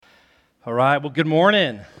All right, well, good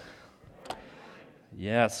morning.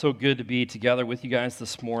 Yeah, it's so good to be together with you guys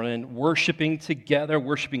this morning, worshiping together,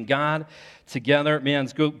 worshiping God together. Man,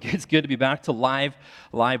 it's good to be back to live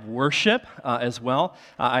worship as well.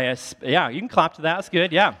 Yeah, you can clap to that. That's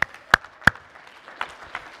good. Yeah.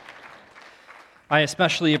 I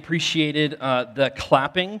especially appreciated the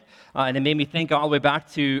clapping, and it made me think all the way back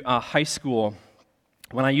to high school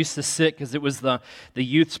when I used to sit, because it was the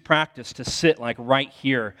youth's practice to sit like right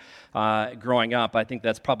here growing up. I think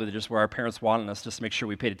that's probably just where our parents wanted us, just to make sure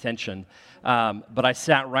we paid attention. But I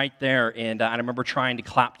sat right there, and I remember trying to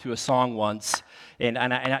clap to a song once, and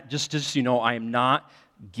just so you know, I am not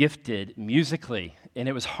gifted musically, and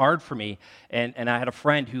it was hard for me. And I had a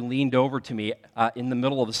friend who leaned over to me in the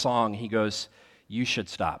middle of the song. He goes, "You should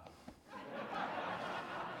stop."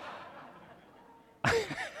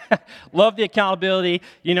 Love the accountability.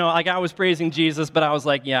 You know, like I was praising Jesus, but I was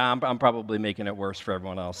like, yeah, I'm probably making it worse for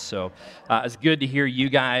everyone else. So it's good to hear you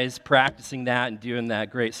guys practicing that and doing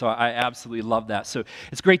that great. So I absolutely love that. So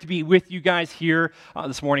it's great to be with you guys here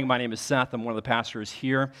this morning. My name is Seth. I'm one of the pastors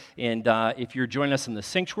here. And if you're joining us in the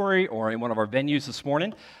sanctuary or in one of our venues this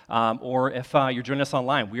morning, or if you're joining us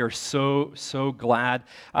online, we are so glad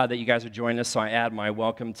that you guys are joining us. So I add my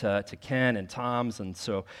welcome to Ken and Tom's. And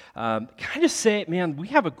so can I just say, man, we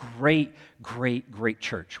have a great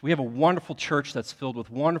church. We have a wonderful church that's filled with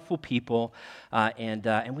wonderful people,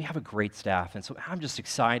 and we have a great staff. And so I'm just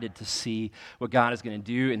excited to see what God is going to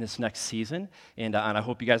do in this next season, and I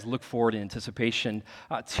hope you guys look forward in anticipation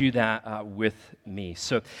to that with me.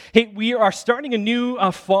 So, hey, we are starting a new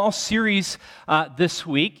fall series this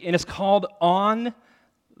week, and it's called On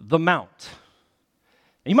the Mount.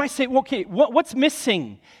 And you might say, well, okay, what's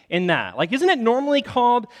missing in that? Like, isn't it normally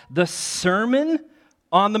called the Sermon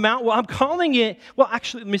on the Mount? Well, I'm calling it, well,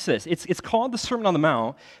 actually, let me say this. It's called the Sermon on the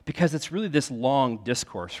Mount because it's really this long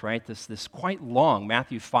discourse, right? This quite long,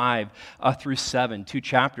 Matthew 5 through 7, 2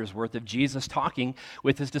 chapters worth of Jesus talking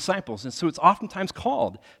with his disciples. And so it's oftentimes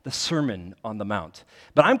called the Sermon on the Mount.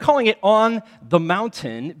 But I'm calling it On the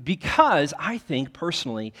Mountain because I think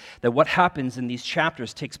personally that what happens in these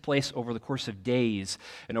chapters takes place over the course of days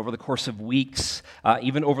and over the course of weeks,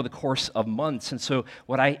 even over the course of months. And so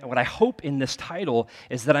what I hope in this title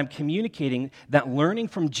is that I'm communicating that learning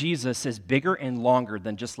from Jesus is bigger and longer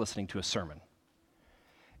than just listening to a sermon.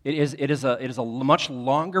 It is a much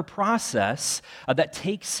longer process that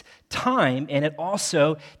takes time, and it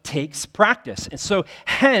also takes practice. And so,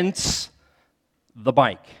 hence, the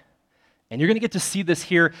bike. And you're going to get to see this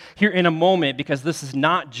here in a moment, because this is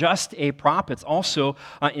not just a prop, it's also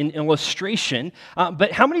an illustration.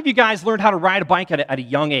 But how many of you guys learned how to ride a bike at a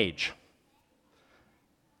young age?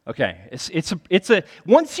 Okay,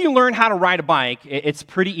 once you learn how to ride a bike, it's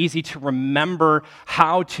pretty easy to remember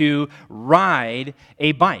how to ride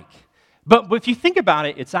a bike. But if you think about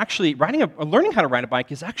it, it's actually learning how to ride a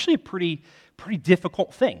bike is actually a pretty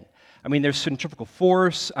difficult thing. I mean, there's centrifugal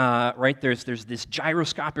force, right? There's this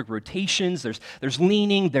gyroscopic rotations, there's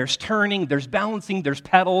leaning, there's turning, there's balancing, there's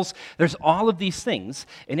pedals, there's all of these things,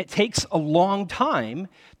 and it takes a long time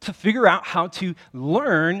to figure out how to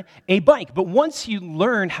learn a bike. But once you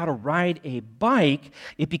learn how to ride a bike,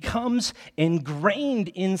 it becomes ingrained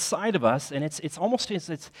inside of us, and it's almost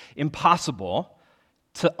impossible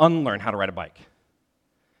to unlearn how to ride a bike.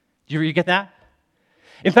 Do you get that?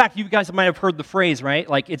 In fact, you guys might have heard the phrase, right?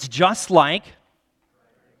 Like, it's just like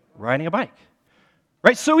riding a bike,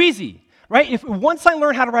 right? So easy, right? Once I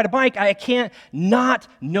learn how to ride a bike, I can't not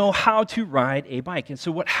know how to ride a bike. And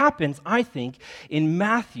so what happens, I think, in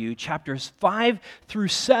Matthew chapters 5 through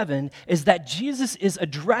 7 is that Jesus is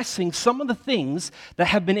addressing some of the things that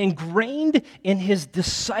have been ingrained in his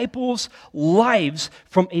disciples' lives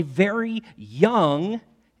from a very young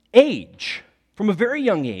age. From a very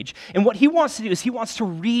young age. And what he wants to do is he wants to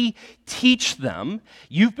reteach them.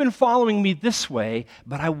 You've been following me this way,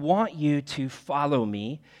 but I want you to follow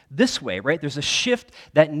me this way, right? There's a shift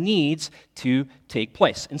that needs to take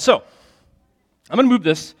place. And so, I'm going to move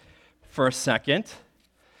this for a second.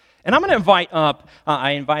 And I'm going to invite up,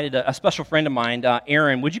 I invited a special friend of mine,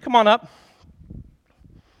 Aaron. Would you come on up?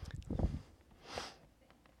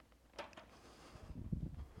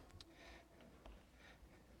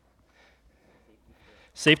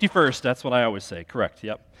 Safety first, that's what I always say. Correct,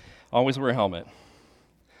 yep. Always wear a helmet.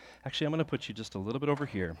 Actually, I'm going to put you just a little bit over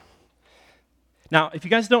here. Now, if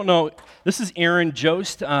you guys don't know, this is Aaron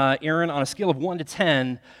Jost. Aaron, on a scale of 1 to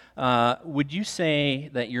 10, would you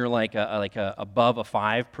say that you're like above a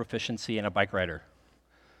 5 proficiency in a bike rider?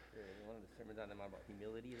 One of the sermons on them about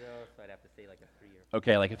humility, though, so I'd have to say like a 3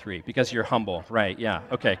 Okay, like a 3, because you're humble, right, yeah,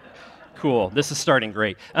 okay. Cool, this is starting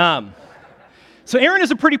great. So Aaron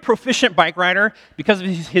is a pretty proficient bike rider. Because of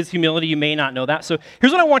his humility, you may not know that. So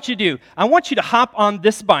here's what I want you to do. I want you to hop on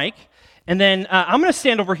this bike, and then I'm going to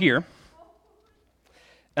stand over here.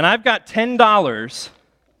 And I've got $10.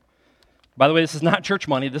 By the way, this is not church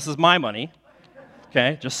money. This is my money.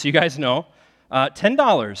 Okay, just so you guys know.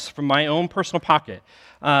 $10 from my own personal pocket.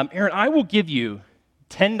 Aaron, I will give you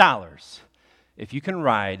 $10 if you can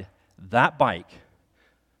ride that bike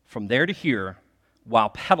from there to here while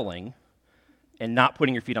pedaling and not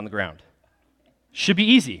putting your feet on the ground. Should be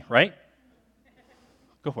easy, right?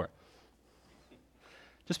 Go for it.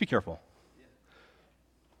 Just be careful.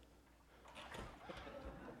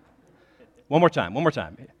 One more time.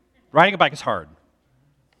 Riding a bike is hard.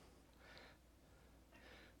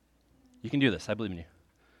 You can do this. I believe in you.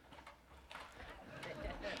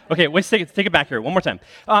 Okay, let's take it back here one more time.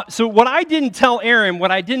 So what I didn't tell Aaron,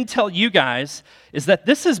 what I didn't tell you guys, is that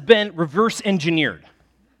this has been reverse engineered.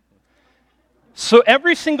 So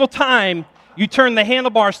every single time you turn the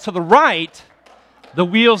handlebars to the right, the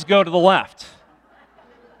wheels go to the left.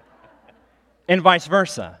 And vice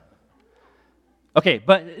versa. Okay,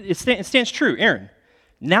 but it stands true, Aaron.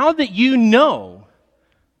 Now that you know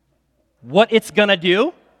what it's going to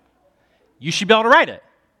do, you should be able to ride it.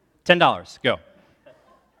 $10, go.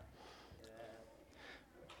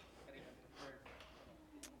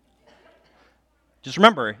 Just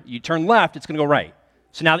remember, you turn left, it's going to go right.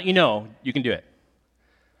 So now that you know, you can do it.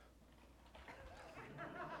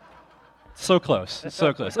 So close. It's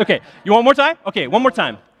so close. Okay, you want one more time? Okay, one more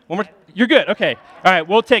time. You're good. Okay. All right,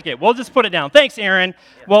 we'll take it. We'll just put it down. Thanks, Aaron.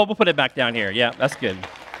 Well, we'll put it back down here. Yeah, that's good.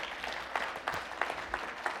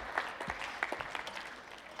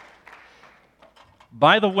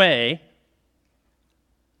 By the way,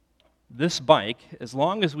 this bike, as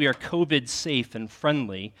long as we are COVID safe and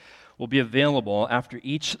friendly, will be available after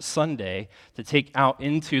each Sunday to take out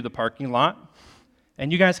into the parking lot,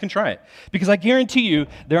 and you guys can try it. Because I guarantee you,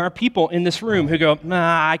 there are people in this room who go,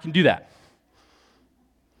 nah, I can do that.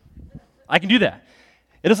 I can do that.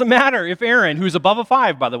 It doesn't matter if Aaron, who's above a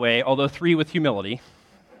 5, by the way, although 3 with humility,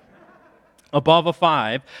 above a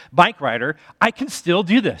 5, bike rider, I can still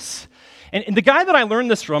do this. And the guy that I learned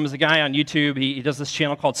this from is a guy on YouTube. He does this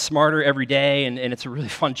channel called Smarter Every Day, and it's a really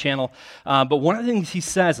fun channel. But one of the things he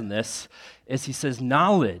says in this is he says,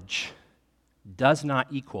 knowledge does not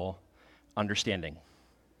equal understanding.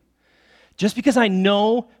 Just because I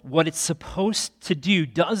know what it's supposed to do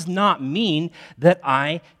does not mean that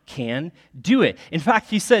I can do it. In fact,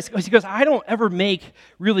 he goes, I don't ever make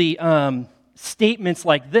really statements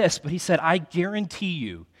like this, but he said, I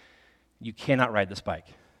guarantee you cannot ride this bike.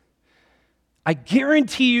 I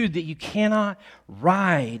guarantee you that you cannot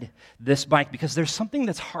ride this bike because there's something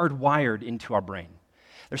that's hardwired into our brain.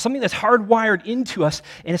 There's something that's hardwired into us,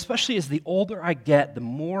 and especially as the older I get, the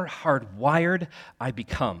more hardwired I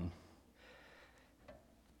become.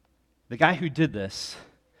 The guy who did this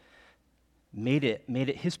made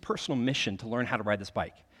it his personal mission to learn how to ride this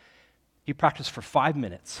bike. He practiced for 5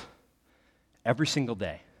 minutes every single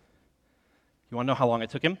day. You want to know how long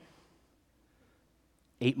it took him?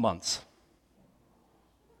 8 months.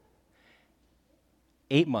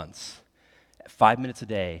 8 months, 5 minutes a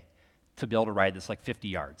day, to be able to ride this like 50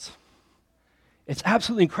 yards. It's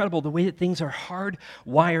absolutely incredible the way that things are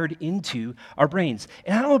hardwired into our brains.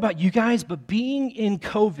 And I don't know about you guys, but being in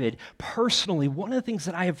COVID personally, one of the things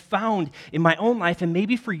that I have found in my own life, and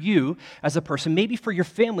maybe for you as a person, maybe for your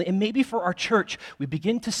family, and maybe for our church, we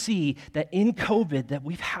begin to see that in COVID that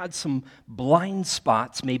we've had some blind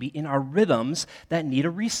spots maybe in our rhythms that need a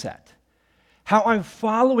reset. How I'm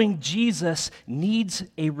following Jesus needs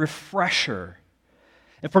a refresher.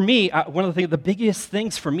 And for me, one of the biggest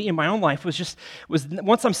things for me in my own life was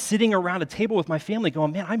once I'm sitting around a table with my family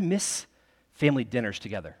going, man, I miss family dinners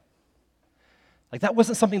together. Like that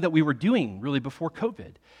wasn't something that we were doing really before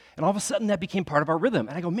COVID. And all of a sudden that became part of our rhythm.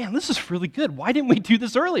 And I go, man, this is really good. Why didn't we do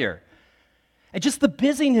this earlier? And just the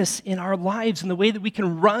busyness in our lives and the way that we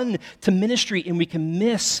can run to ministry and we can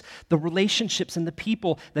miss the relationships and the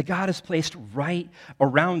people that God has placed right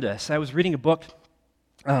around us. I was reading a book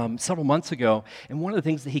several months ago, and one of the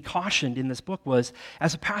things that he cautioned in this book was,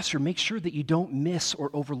 as a pastor, make sure that you don't miss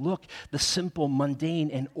or overlook the simple, mundane,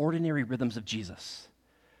 and ordinary rhythms of Jesus,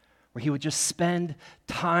 where he would just spend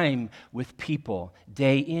time with people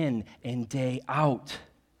day in and day out.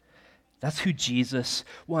 That's who Jesus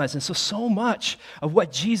was. And so much of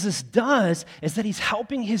what Jesus does is that he's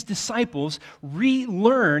helping his disciples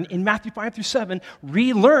relearn, in Matthew 5 through 7,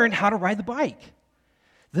 relearn how to ride the bike.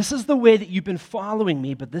 This is the way that you've been following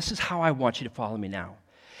me, but this is how I want you to follow me now.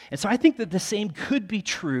 And so I think that the same could be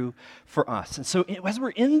true for us. And so as we're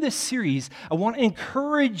in this series, I want to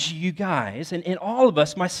encourage you guys, and all of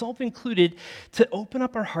us, myself included, to open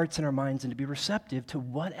up our hearts and our minds and to be receptive to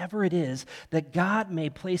whatever it is that God may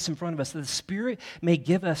place in front of us, that the Spirit may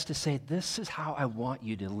give us to say, this is how I want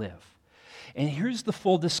you to live. And here's the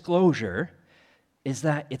full disclosure, is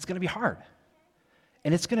that it's going to be hard.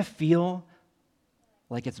 And it's going to feel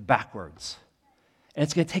like it's backwards. And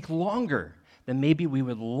it's going to take longer than maybe we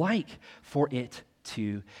would like for it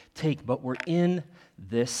to take. But we're in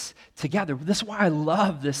this together. This is why I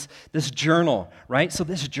love this journal, right? So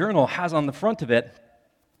this journal has on the front of it,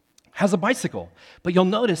 has a bicycle. But you'll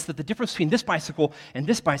notice that the difference between this bicycle and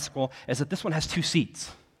this bicycle is that this one has 2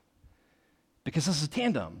 seats. Because this is a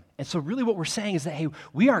tandem. And so really what we're saying is that, hey,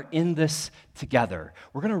 we are in this together.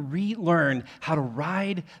 We're going to relearn how to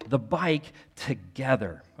ride the bike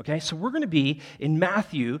together. Okay, so we're going to be in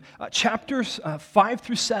Matthew chapters 5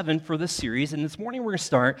 through 7 for this series. And this morning we're going to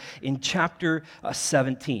start in chapter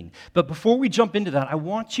 17. But before we jump into that, I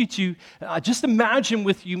want you to just imagine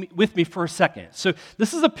with me for a second. So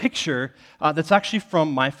this is a picture that's actually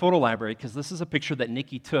from my photo library, because this is a picture that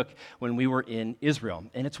Nikki took when we were in Israel.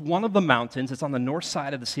 And it's one of the mountains. It's on the north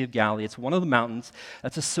side of the Sea of Galilee. It's one of the mountains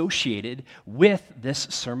that's associated with this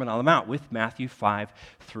Sermon on the Mount, with Matthew 5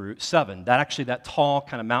 through 7. That tall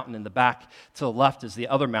kind of mountain in the back to the left is the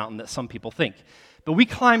other mountain that some people think. But we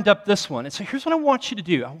climbed up this one. And so here's what I want you to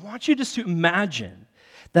do. I want you just to imagine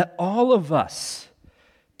that all of us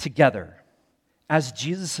together as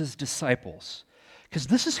Jesus' disciples, because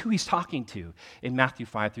this is who he's talking to in Matthew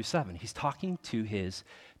 5 through 7. He's talking to his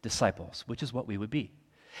disciples, which is what we would be.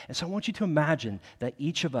 And so I want you to imagine that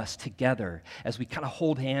each of us together, as we kind of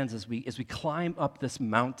hold hands, as we climb up this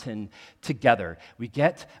mountain together, we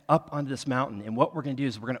get up onto this mountain, and what we're going to do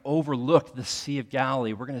is we're going to overlook the Sea of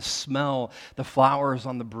Galilee. We're going to smell the flowers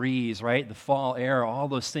on the breeze, right? The fall air, all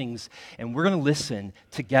those things. And we're going to listen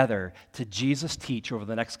together to Jesus teach over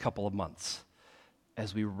the next couple of months,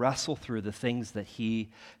 as we wrestle through the things that he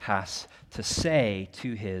has to say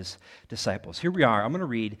to his disciples. Here we are. I'm going to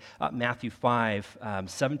read Matthew 5,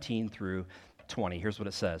 17 through 20. Here's what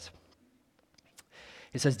it says.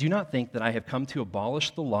 It says, "Do not think that I have come to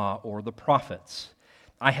abolish the law or the prophets.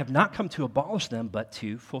 I have not come to abolish them, but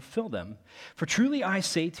to fulfill them. For truly I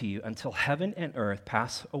say to you, until heaven and earth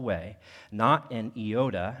pass away, not an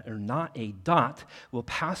iota or not a dot will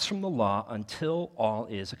pass from the law until all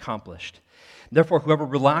is accomplished. Therefore, whoever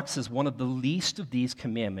relaxes one of the least of these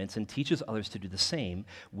commandments and teaches others to do the same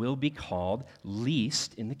will be called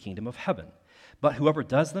least in the kingdom of heaven. But whoever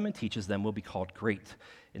does them and teaches them will be called great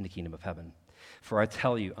in the kingdom of heaven. For I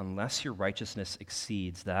tell you, unless your righteousness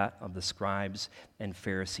exceeds that of the scribes and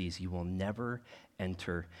Pharisees, you will never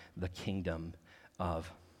enter the kingdom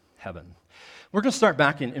of heaven." We're going to start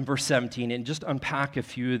back in verse 17 and just unpack a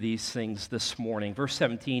few of these things this morning. Verse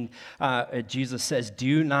 17, Jesus says,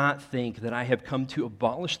 "Do not think that I have come to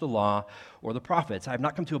abolish the law or the prophets. I have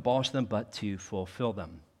not come to abolish them, but to fulfill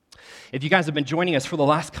them." If you guys have been joining us for the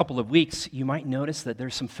last couple of weeks, you might notice that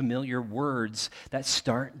there's some familiar words that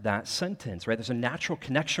start that sentence, right? There's a natural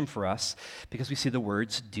connection for us because we see the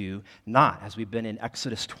words "do not," as we've been in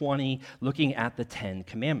Exodus 20 looking at the 10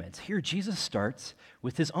 Commandments. Here, Jesus starts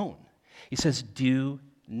with his own. He says, "Do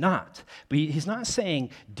not." But he's not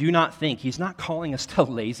saying, "do not think." He's not calling us to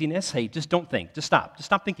laziness. Hey, just don't think. Just stop. Just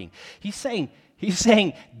stop thinking. He's saying,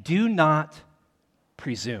 "Do not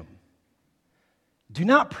presume." Do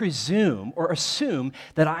not presume or assume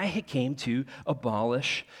that I came to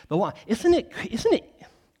abolish the law. Isn't it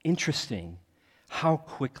interesting how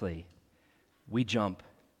quickly we jump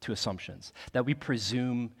to assumptions, that we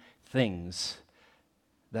presume things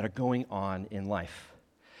that are going on in life?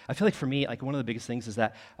 I feel like for me, like one of the biggest things is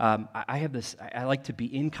that I like to be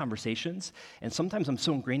in conversations, and sometimes I'm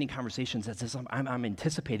so ingrained in conversations that I'm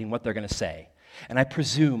anticipating what they're going to say. And I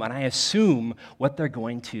presume and I assume what they're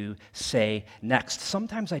going to say next.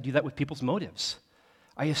 Sometimes I do that with people's motives.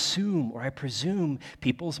 I assume or I presume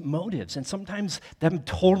people's motives, and sometimes I'm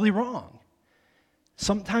totally wrong.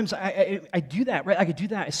 Sometimes I do that, right? I could do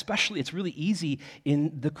that, especially, it's really easy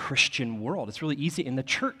in the Christian world. It's really easy in the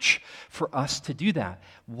church for us to do that.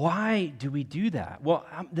 Why do we do that? Well,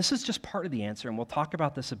 this is just part of the answer, and we'll talk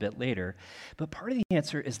about this a bit later. But part of the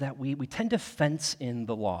answer is that we tend to fence in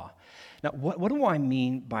the law. Now, what do I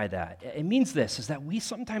mean by that? It means this, is that we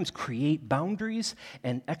sometimes create boundaries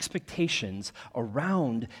and expectations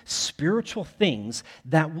around spiritual things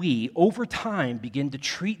that we, over time, begin to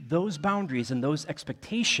treat those boundaries and those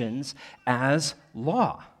expectations as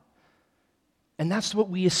law. And that's what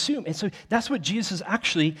we assume. And so that's what Jesus is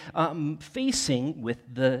actually facing with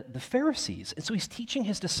the Pharisees. And so he's teaching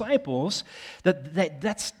his disciples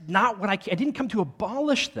that's not what I didn't come to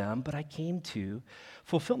abolish them, but I came to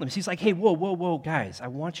fulfill them. So he's like, hey, whoa, guys, I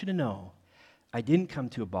want you to know I didn't come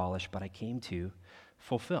to abolish, but I came to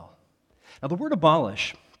fulfill. Now, the word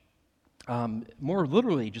abolish more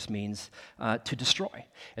literally just means to destroy.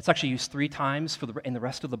 It's actually used 3 times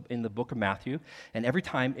in the book of Matthew, and every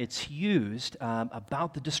time it's used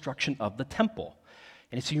about the destruction of the temple.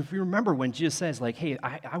 And so if you remember when Jesus says, like, hey,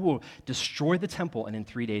 I will destroy the temple, and in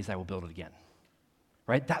 3 days I will build it again.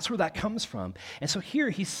 Right? That's where that comes from. And so here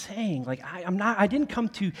he's saying, like, I didn't come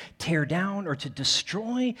to tear down or to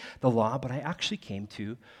destroy the law, but I actually came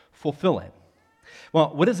to fulfill it.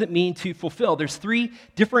 Well, what does it mean to fulfill? There's 3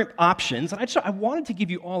 different options, and I wanted to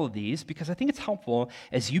give you all of these because I think it's helpful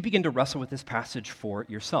as you begin to wrestle with this passage for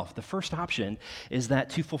yourself. The first option is that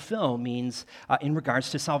to fulfill means in regards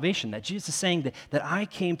to salvation, that Jesus is saying that I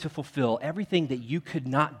came to fulfill everything that you could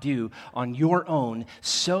not do on your own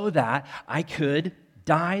so that I could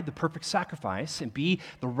die the perfect sacrifice and be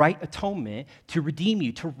the right atonement to redeem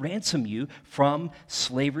you, to ransom you from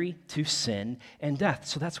slavery to sin and death.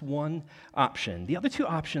 So that's one option. The other 2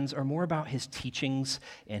 options are more about his teachings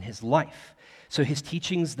and his life. So his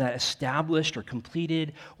teachings that established or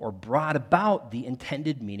completed or brought about the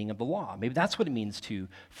intended meaning of the law. Maybe that's what it means to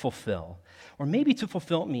fulfill. Or maybe to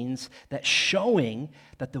fulfill means that showing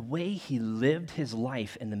that the way he lived his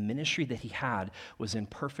life and the ministry that he had was in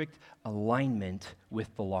perfect alignment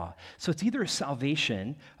with the law. So it's either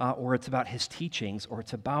salvation or it's about his teachings or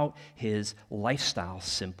it's about his lifestyle,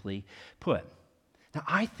 simply put. Now,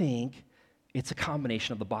 I think it's a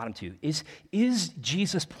combination of the bottom 2. Is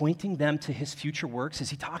Jesus pointing them to his future works? Is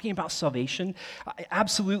he talking about salvation?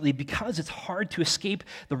 Absolutely, because it's hard to escape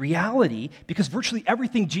the reality, because virtually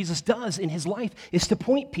everything Jesus does in his life is to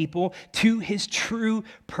point people to his true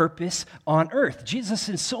purpose on earth. Jesus,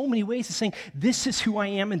 in so many ways, is saying, this is who I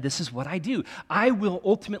am and this is what I do. I will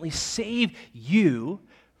ultimately save you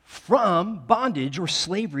from bondage or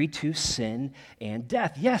slavery to sin and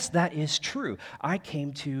death. Yes, that is true. I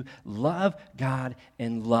came to love God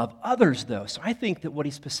and love others, though. So I think that what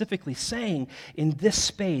he's specifically saying in this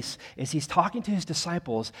space is he's talking to his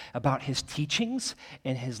disciples about his teachings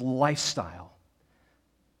and his lifestyle.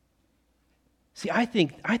 See, I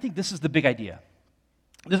think this is the big idea.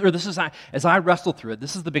 As I wrestle through it,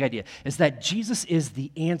 this is the big idea, is that Jesus is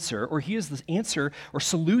the answer, or he is the answer or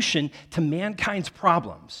solution to mankind's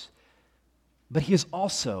problems, but he is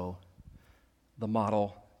also the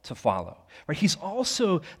model to follow. Right? He's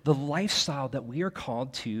also the lifestyle that we are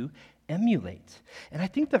called to emulate. And I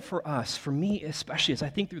think that for us, for me especially, as I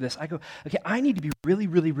think through this, I go, okay, I need to be really,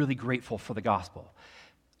 really, really grateful for the gospel.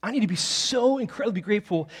 I need to be so incredibly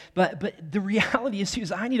grateful, but the reality is, too,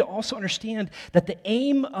 is I need to also understand that the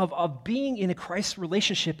aim of being in a Christ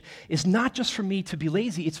relationship is not just for me to be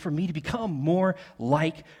lazy, it's for me to become more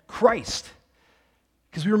like Christ.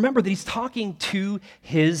 Because we remember that he's talking to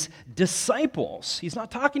his disciples. He's not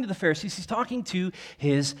talking to the Pharisees, he's talking to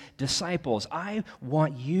his disciples. I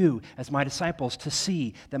want you, as my disciples, to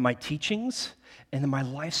see that my teachings and that my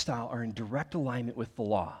lifestyle are in direct alignment with the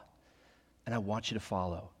law. And I want you to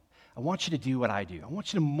follow. I want you to do what I do. I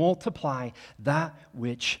want you to multiply that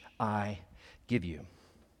which I give you.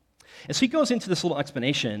 And so he goes into this little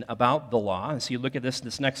explanation about the law. And so you look at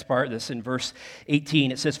this next part, this in verse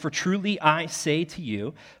 18. It says, "For truly I say to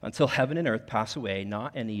you, until heaven and earth pass away,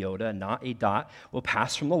 not an iota, not a dot will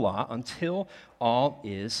pass from the law until all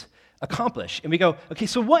is accomplished." And we go, okay,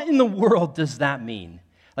 so what in the world does that mean?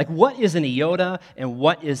 Like, what is an iota and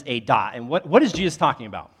what is a dot? And what is Jesus talking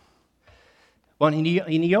about? Well, an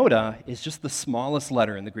iota is just the smallest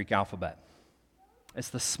letter in the Greek alphabet. It's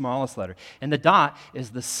the smallest letter. And the dot is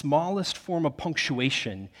the smallest form of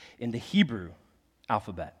punctuation in the Hebrew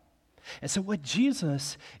alphabet. And so what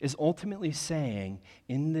Jesus is ultimately saying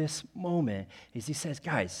in this moment is he says,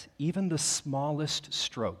 guys, even the smallest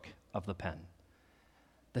stroke of the pen,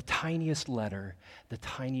 the tiniest letter, the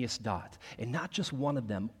tiniest dot, and not just one of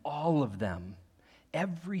them, all of them,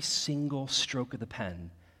 every single stroke of the pen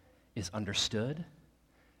is understood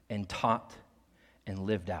and taught and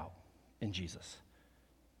lived out in Jesus.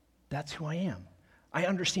 That's who I am. I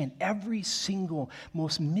understand every single,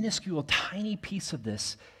 most minuscule, tiny piece of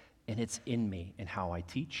this, and it's in me and how I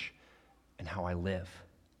teach and how I live.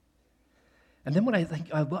 And then what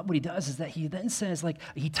I love what he does is that he then says, like,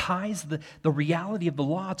 he ties the reality of the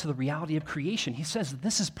law to the reality of creation. He says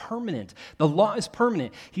this is permanent. The law is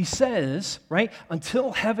permanent. He says, right,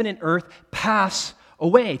 until heaven and earth pass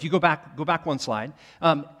away. If you go back one slide,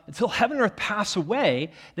 until heaven and earth pass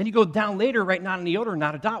away, then you go down later, right? Not an iota,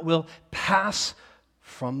 not a dot, will pass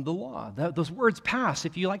from the law. Those words pass.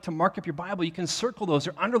 If you like to mark up your Bible, you can circle those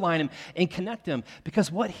or underline them and connect them,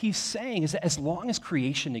 because what he's saying is that as long as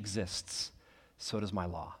creation exists, so does my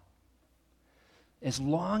law. As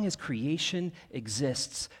long as creation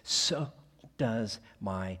exists, so does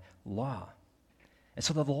my law. And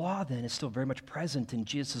so the law then is still very much present in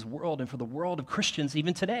Jesus' world and for the world of Christians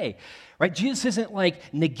even today, right? Jesus isn't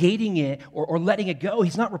like negating it or letting it go.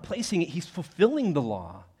 He's not replacing it. He's fulfilling the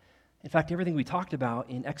law. In fact, everything we talked about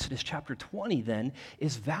in Exodus chapter 20 then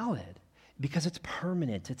is valid because it's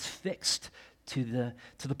permanent. It's fixed to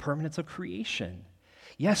the permanence of creation.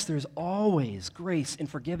 Yes, there's always grace and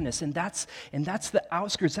forgiveness, and that's the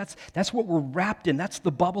outskirts. That's what we're wrapped in. That's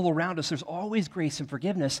the bubble around us. There's always grace and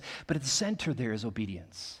forgiveness, but at the center there is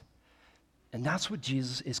obedience. And that's what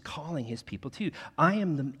Jesus is calling his people to. I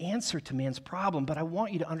am the answer to man's problem, but I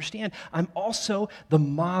want you to understand I'm also the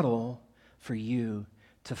model for you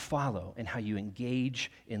to follow in how you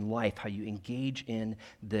engage in life, how you engage in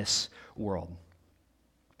this world.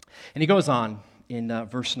 And he goes on in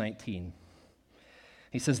verse 19.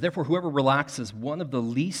 He says, therefore, whoever relaxes one of the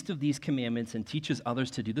least of these commandments and teaches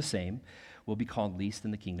others to do the same will be called least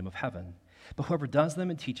in the kingdom of heaven. But whoever does them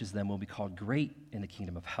and teaches them will be called great in the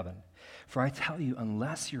kingdom of heaven. For I tell you,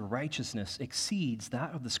 unless your righteousness exceeds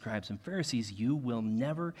that of the scribes and Pharisees, you will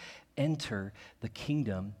never enter the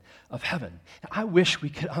kingdom of heaven. Now, I wish we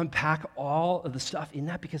could unpack all of the stuff in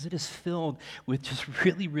that because it is filled with just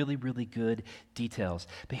really, really, really good details.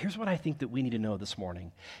 But here's what I think that we need to know this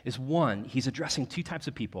morning is one, he's addressing two types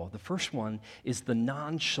of people. The first one is the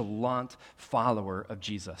nonchalant follower of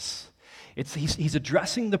Jesus. He's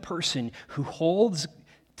addressing the person who holds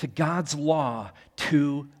to God's law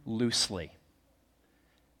too loosely.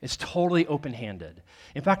 It's totally open-handed.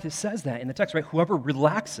 In fact, it says that in the text, right? Whoever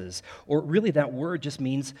relaxes, or really that word just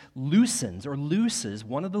means loosens or looses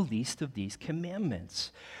one of the least of these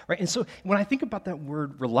commandments, right? And so when I think about that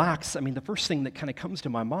word relax, I mean, the first thing that kind of comes to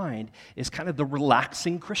my mind is kind of the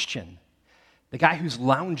relaxing Christian. The guy who's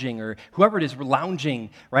lounging, or whoever it is, we're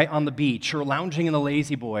lounging, right, on the beach, or lounging in the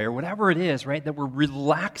lazy boy, or whatever it is, right, that we're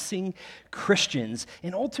relaxing Christians.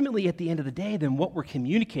 And ultimately, at the end of the day, then what we're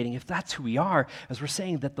communicating, if that's who we are, is we're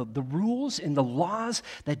saying that the rules and the laws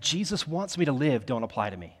that Jesus wants me to live don't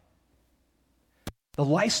apply to me. The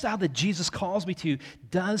lifestyle that Jesus calls me to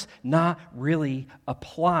does not really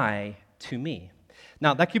apply to me.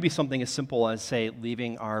 Now, that could be something as simple as, say,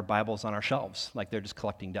 leaving our Bibles on our shelves, like they're just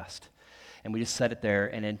collecting dust. And we just set it there,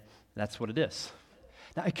 and then that's what it is.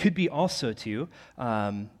 Now, it could be also, too,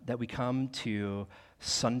 that we come to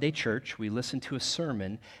Sunday church, we listen to a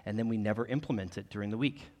sermon, and then we never implement it during the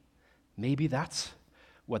week. Maybe that's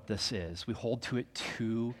what this is. We hold to it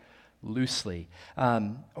too loosely.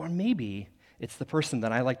 Or maybe it's the person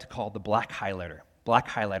that I like to call the black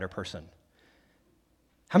highlighter person.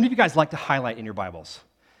 How many of you guys like to highlight in your Bibles?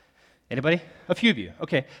 Anybody? A few of you.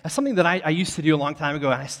 Okay. That's something that I used to do a long time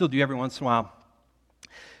ago, and I still do every once in a while.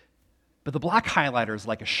 But the black highlighter is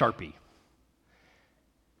like a Sharpie.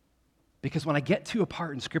 Because when I get to a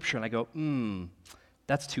part in Scripture and I go,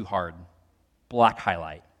 that's too hard, black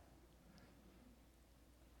highlight.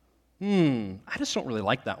 I just don't really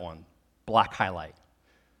like that one, black highlight.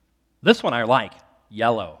 This one I like,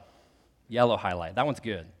 yellow highlight. That one's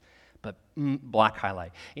good. But black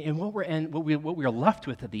highlight. And what we are left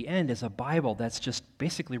with at the end is a Bible that's just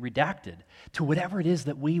basically redacted to whatever it is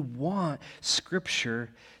that we want Scripture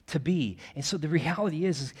to be. And so the reality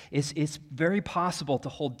is it's very possible to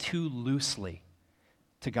hold too loosely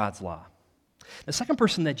to God's law. The second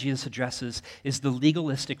person that Jesus addresses is the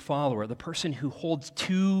legalistic follower, the person who holds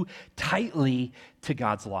too tightly to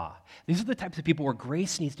God's law. These are the types of people where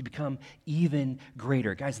grace needs to become even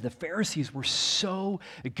greater. Guys, the Pharisees were so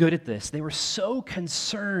good at this. They were so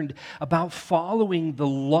concerned about following the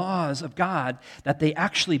laws of God that they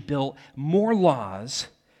actually built more laws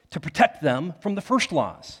to protect them from the first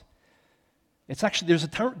laws. It's actually,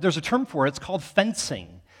 there's a term for it. It's called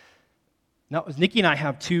fencing. Now, Nikki and I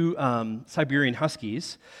have two Siberian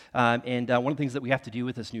Huskies, and one of the things that we have to do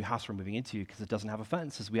with this new house we're moving into, because it doesn't have a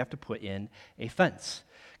fence, is we have to put in a fence,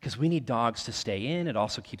 because we need dogs to stay in. It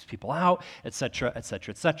also keeps people out, et cetera, et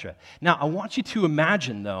cetera, et cetera. Now, I want you to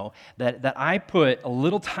imagine, though, that I put a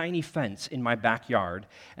little tiny fence in my backyard,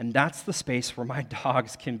 and that's the space where my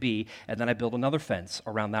dogs can be, and then I build another fence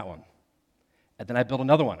around that one, and then I build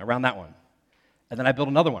another one around that one, and then I build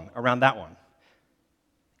another one around that one.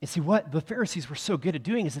 And see, what the Pharisees were so good at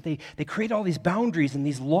doing is that they create all these boundaries and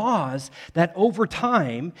these laws that over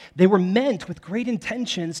time, they were meant with great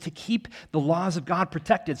intentions to keep the laws of God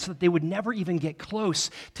protected so that they would never even get close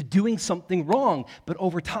to doing something wrong. But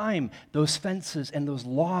over time, those fences and those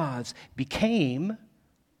laws became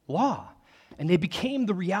law. And they became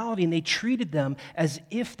the reality, and they treated them as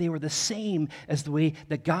if they were the same as the way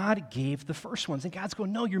that God gave the first ones. And God's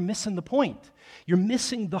going, no, you're missing the point. You're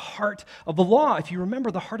missing the heart of the law. If you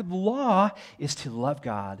remember, the heart of the law is to love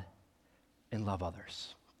God and love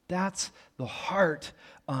others. That's the heart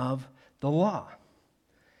of the law.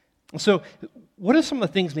 So what are some of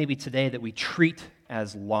the things maybe today that we treat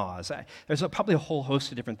as laws? There's probably a whole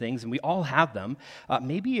host of different things, and we all have them.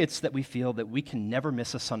 Maybe it's that we feel that we can never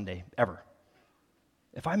miss a Sunday, ever.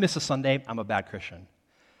 If I miss a Sunday, I'm a bad Christian.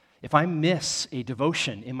 If I miss a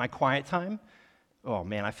devotion in my quiet time, oh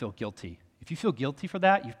man, I feel guilty. If you feel guilty for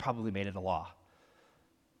that, you've probably made it a law.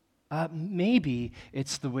 Maybe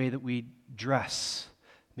it's the way that we dress.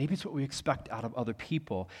 Maybe it's what we expect out of other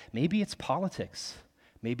people. Maybe it's politics.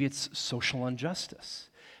 Maybe it's social injustice.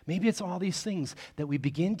 Maybe it's all these things that we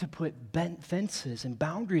begin to put bent fences and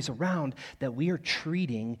boundaries around that we are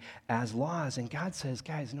treating as laws. And God says,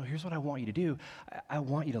 guys, no, here's what I want you to do. I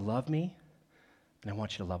want you to love me, and I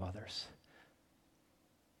want you to love others.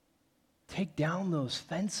 Take down those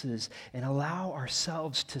fences and allow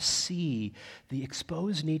ourselves to see the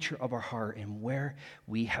exposed nature of our heart and where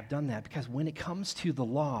we have done that. Because when it comes to the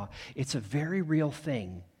law, it's a very real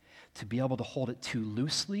thing to be able to hold it too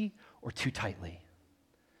loosely or too tightly.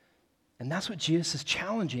 And that's what Jesus is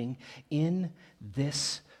challenging in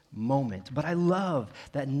this moment. But I love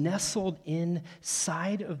that nestled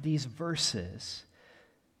inside of these verses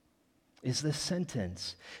is this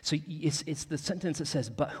sentence. So it's the sentence that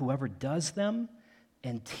says, but whoever does them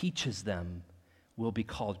and teaches them will be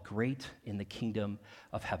called great in the kingdom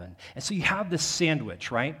of heaven. And so you have this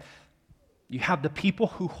sandwich, right? You have the people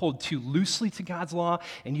who hold too loosely to God's law,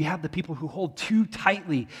 and you have the people who hold too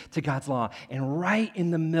tightly to God's law. And right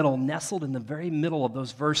in the middle, nestled in the very middle of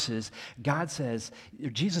those verses,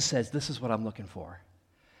 Jesus says, this is what I'm looking for.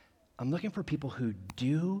 I'm looking for people who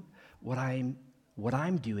do what I'm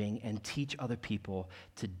doing and teach other people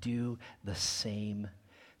to do the same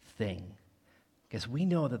thing. Because we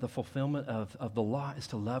know that the fulfillment of the law is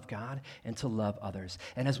to love God and to love others.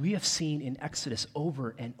 And as we have seen in Exodus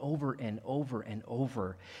over and over and over and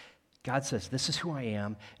over, God says, this is who I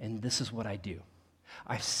am and this is what I do.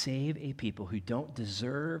 I save a people who don't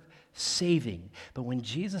deserve saving. But when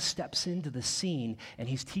Jesus steps into the scene and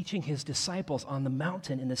he's teaching his disciples on the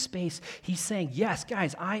mountain in the space, he's saying, yes,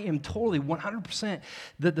 guys, I am totally 100%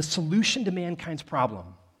 the solution to mankind's problem.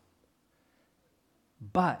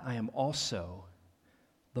 But I am also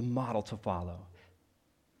the model to follow.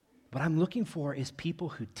 What I'm looking for is people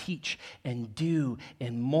who teach and do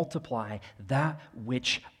and multiply that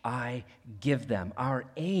which I give them. Our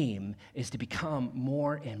aim is to become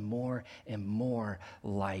more and more and more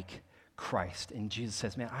like Christ. And Jesus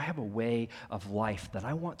says, man, I have a way of life that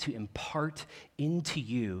I want to impart into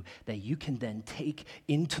you that you can then take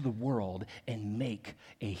into the world and make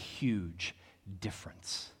a huge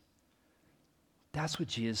difference. That's what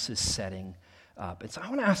Jesus is setting up. And so I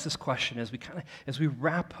want to ask this question as we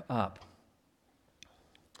wrap up.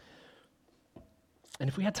 And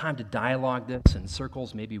if we had time to dialogue this in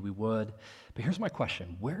circles, maybe we would. But here's my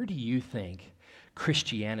question. Where do you think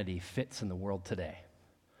Christianity fits in the world today?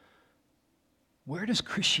 Where does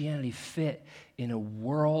Christianity fit in a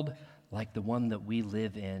world like the one that we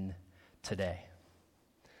live in today?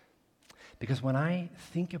 Because when I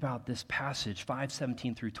think about this passage,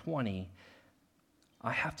 5:17 through 20,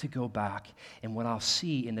 I have to go back, and what I'll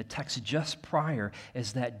see in the text just prior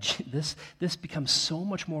is that this becomes so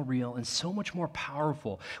much more real and so much more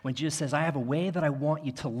powerful when Jesus says, I have a way that I want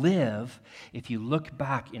you to live, if you look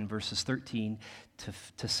back in verses 13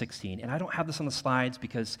 to 16. And I don't have this on the slides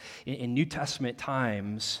because in New Testament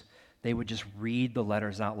times, they would just read the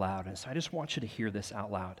letters out loud. And so I just want you to hear this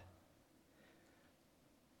out loud.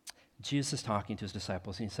 Jesus is talking to his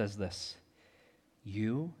disciples, and he says this,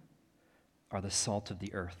 you are the salt of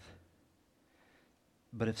the earth.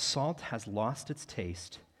 But if salt has lost its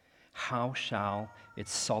taste, how shall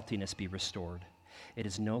its saltiness be restored? It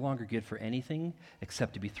is no longer good for anything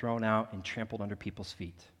except to be thrown out and trampled under people's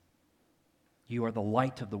feet. You are the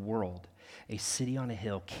light of the world. A city on a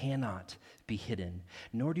hill cannot be hidden,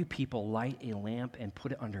 nor do people light a lamp and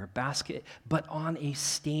put it under a basket, but on a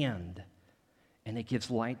stand, and it gives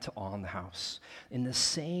light to all in the house. In the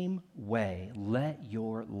same way, let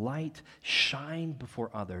your light shine before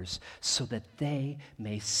others so that they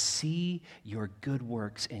may see your good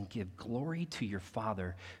works and give glory to your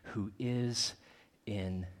Father who is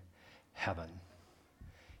in heaven.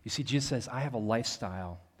 You see, Jesus says, I have a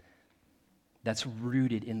lifestyle that's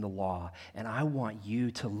rooted in the law, and I want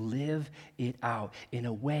you to live it out in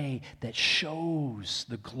a way that shows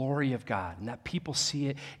the glory of God, and that people see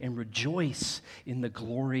it and rejoice in the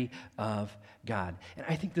glory of God. And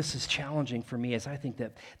I think this is challenging for me, as I think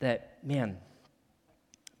that man,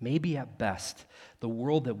 maybe at best, the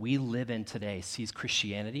world that we live in today sees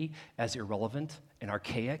Christianity as irrelevant and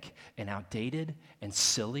archaic and outdated and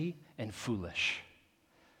silly and foolish.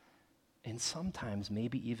 And sometimes,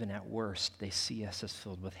 maybe even at worst, they see us as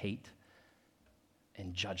filled with hate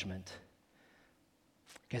and judgment.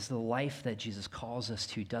 Because the life that Jesus calls us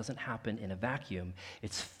to doesn't happen in a vacuum.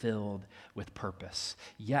 It's filled with purpose.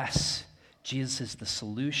 Yes, Jesus is the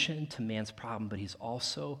solution to man's problem, but he's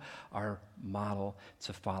also our model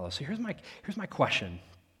to follow. So here's my question.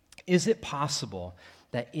 Is it possible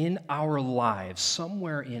that in our lives,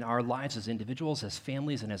 somewhere in our lives as individuals, as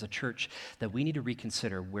families, and as a church, that we need to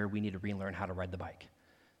reconsider where we need to relearn how to ride the bike?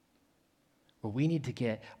 Where we need to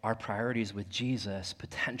get our priorities with Jesus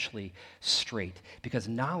potentially straight, because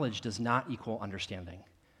knowledge does not equal understanding.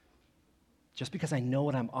 Just because I know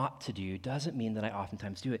what I ought to do doesn't mean that I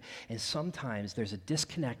oftentimes do it. And sometimes there's a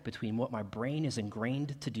disconnect between what my brain is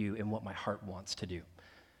ingrained to do and what my heart wants to do.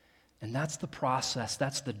 And that's the process,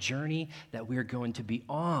 that's the journey that we're going to be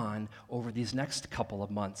on over these next couple of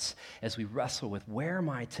months as we wrestle with, where am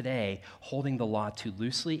I today holding the law too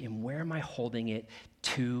loosely, and where am I holding it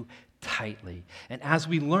too tightly? And as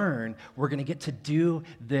we learn, we're going to get to do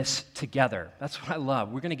this together. That's what I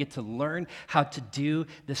love. We're going to get to learn how to do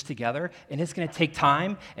this together, and it's going to take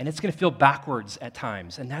time, and it's going to feel backwards at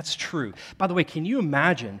times, and that's true. By the way, can you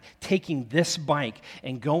imagine taking this bike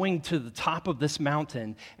and going to the top of this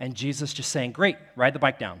mountain and Jesus just saying, great, ride the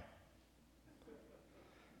bike down?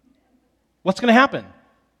 What's going to happen?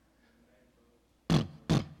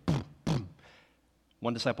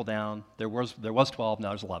 One disciple down. There was 12, now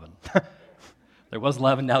there's 11. There was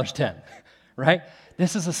 11, now there's 10, right?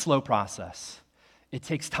 This is a slow process. It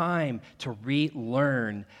takes time to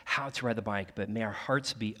relearn how to ride the bike, but may our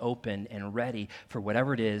hearts be open and ready for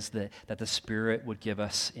whatever it is that the Spirit would give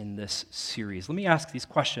us in this series. Let me ask these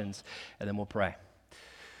questions, and then we'll pray.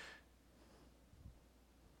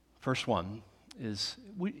 First one is,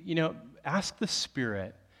 ask the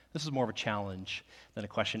Spirit. This is more of a challenge than a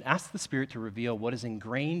question. Ask the Spirit to reveal what is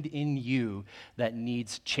ingrained in you that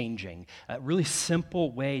needs changing. A really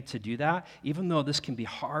simple way to do that, even though this can be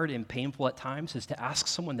hard and painful at times, is to ask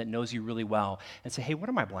someone that knows you really well and say, hey, what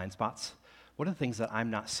are my blind spots? What are the things that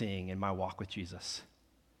I'm not seeing in my walk with Jesus?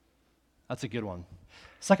 That's a good one.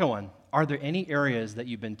 Second one, are there any areas that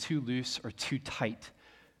you've been too loose or too tight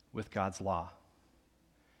with God's law?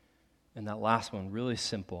 And that last one, really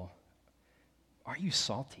simple. Are you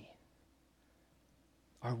salty?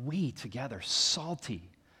 Are we together salty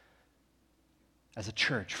as a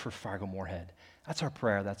church for Fargo-Moorhead? That's our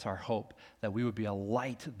prayer, that's our hope, that we would be a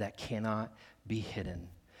light that cannot be hidden.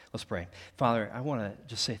 Let's pray. Father, I want to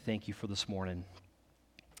just say thank you for this morning.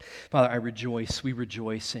 Father, we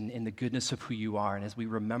rejoice in the goodness of who you are. And as we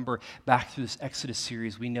remember back through this Exodus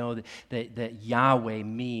series, we know that Yahweh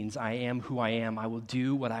means I am who I am. I will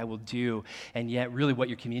do what I will do. And yet really what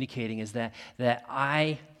you're communicating is that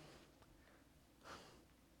I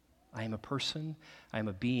am a person, I am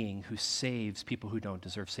a being who saves people who don't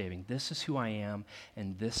deserve saving. This is who I am,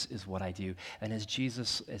 and this is what I do. And as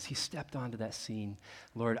Jesus, as he stepped onto that scene,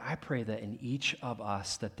 Lord, I pray that in each of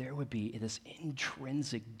us, that there would be this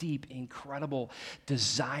intrinsic, deep, incredible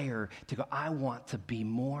desire to go, I want to be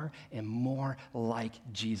more and more like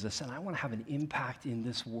Jesus, and I want to have an impact in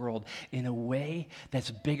this world in a way that's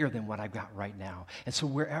bigger than what I've got right now. And so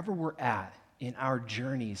wherever we're at, in our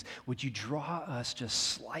journeys, would you draw us just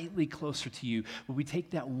slightly closer to you? Would we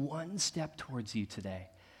take that one step towards you today?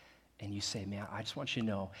 And you say, man, I just want you to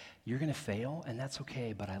know, you're going to fail, and that's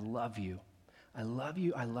okay, but I love you. I love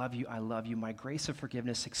you, I love you, I love you. My grace of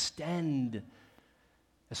forgiveness extend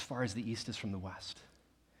as far as the east is from the west.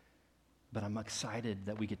 But I'm excited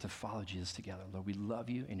that we get to follow Jesus together. Lord, we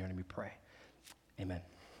love you, and in your name we pray. Amen.